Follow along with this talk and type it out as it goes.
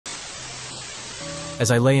As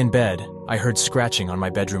I lay in bed, I heard scratching on my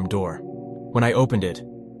bedroom door. When I opened it,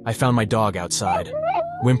 I found my dog outside,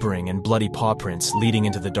 whimpering and bloody paw prints leading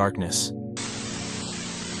into the darkness.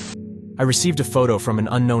 I received a photo from an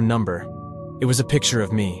unknown number. It was a picture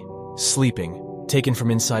of me, sleeping, taken from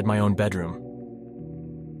inside my own bedroom.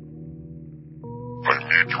 I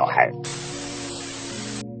need your help.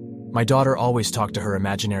 My daughter always talked to her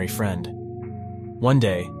imaginary friend. One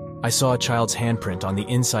day, I saw a child's handprint on the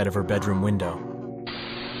inside of her bedroom window.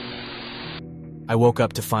 I woke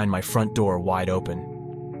up to find my front door wide open.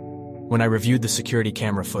 When I reviewed the security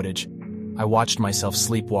camera footage, I watched myself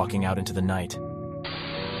sleepwalking out into the night.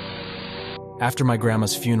 After my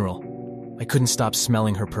grandma's funeral, I couldn't stop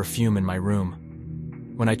smelling her perfume in my room.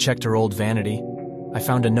 When I checked her old vanity, I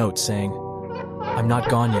found a note saying, "I'm not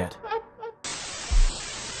gone yet."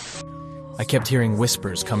 I kept hearing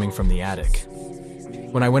whispers coming from the attic.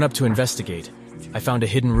 When I went up to investigate, I found a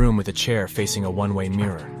hidden room with a chair facing a one-way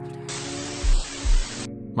mirror.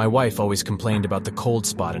 My wife always complained about the cold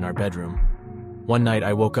spot in our bedroom. One night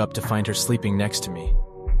I woke up to find her sleeping next to me,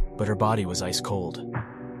 but her body was ice cold.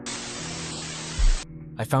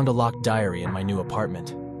 I found a locked diary in my new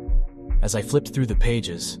apartment. As I flipped through the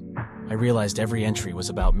pages, I realized every entry was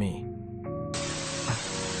about me.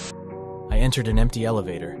 I entered an empty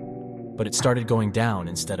elevator, but it started going down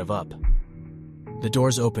instead of up. The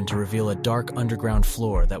doors opened to reveal a dark underground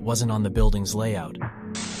floor that wasn't on the building's layout.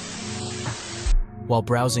 While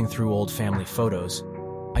browsing through old family photos,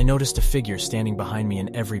 I noticed a figure standing behind me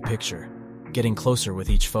in every picture, getting closer with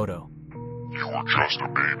each photo. You were just a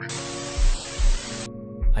baby.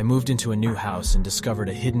 I moved into a new house and discovered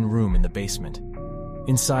a hidden room in the basement.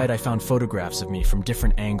 Inside, I found photographs of me from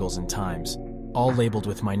different angles and times, all labeled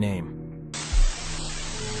with my name.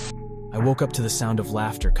 I woke up to the sound of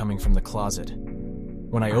laughter coming from the closet.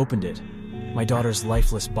 When I opened it, my daughter's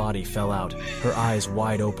lifeless body fell out, her eyes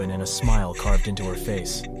wide open and a smile carved into her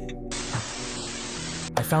face.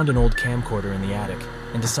 I found an old camcorder in the attic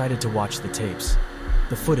and decided to watch the tapes.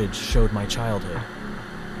 The footage showed my childhood,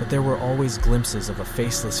 but there were always glimpses of a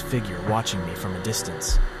faceless figure watching me from a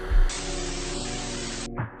distance.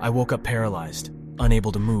 I woke up paralyzed,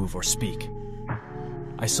 unable to move or speak.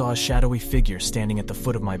 I saw a shadowy figure standing at the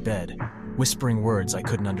foot of my bed, whispering words I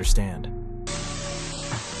couldn't understand.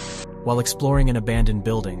 While exploring an abandoned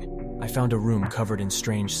building, I found a room covered in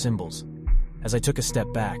strange symbols. As I took a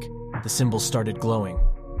step back, the symbols started glowing,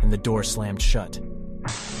 and the door slammed shut.